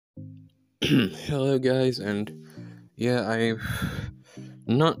Hello, guys, and yeah, I've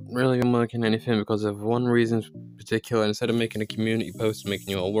not really been working anything because of one reason in particular. Instead of making a community post and making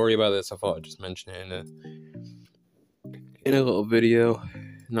you all worry about this, I thought I'd just mention it in a little video.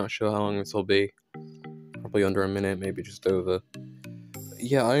 Not sure how long this will be. Probably under a minute, maybe just over.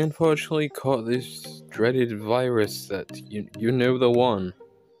 Yeah, I unfortunately caught this dreaded virus that you know the one.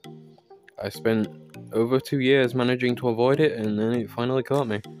 I spent over 2 years managing to avoid it, and then it finally caught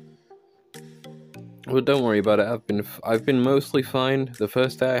me. Well, don't worry about it. I've been mostly fine. The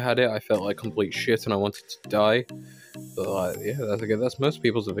first day I had it, I felt like complete shit and I wanted to die. But yeah, that's most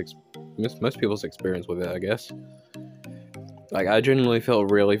people's experience with it, I guess. Like, I genuinely felt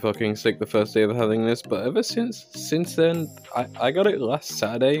really fucking sick the first day of having this, but ever since then, I got it last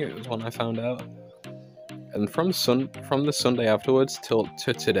Saturday. It was when I found out, and from the Sunday afterwards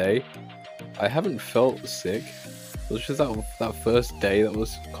to today, I haven't felt sick. It was just that first day that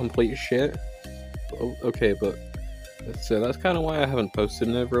was complete shit. Okay, but that's kind of why I haven't posted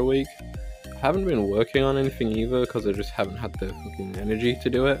in over a week. I haven't been working on anything either because I just haven't had the fucking energy to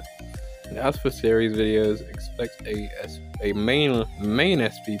do it. And as for series videos, expect a main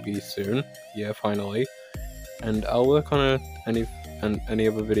SVP soon. Yeah, finally. And I'll work on any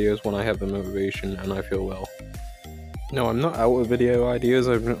other videos when I have the motivation and I feel well. No, I'm not out of video ideas.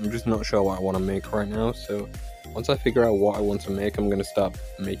 I'm just not sure what I want to make right now. So once I figure out what I want to make, I'm gonna start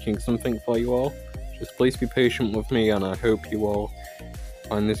making something for you all. Just please be patient with me, and I hope you all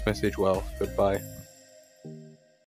find this message well. Goodbye.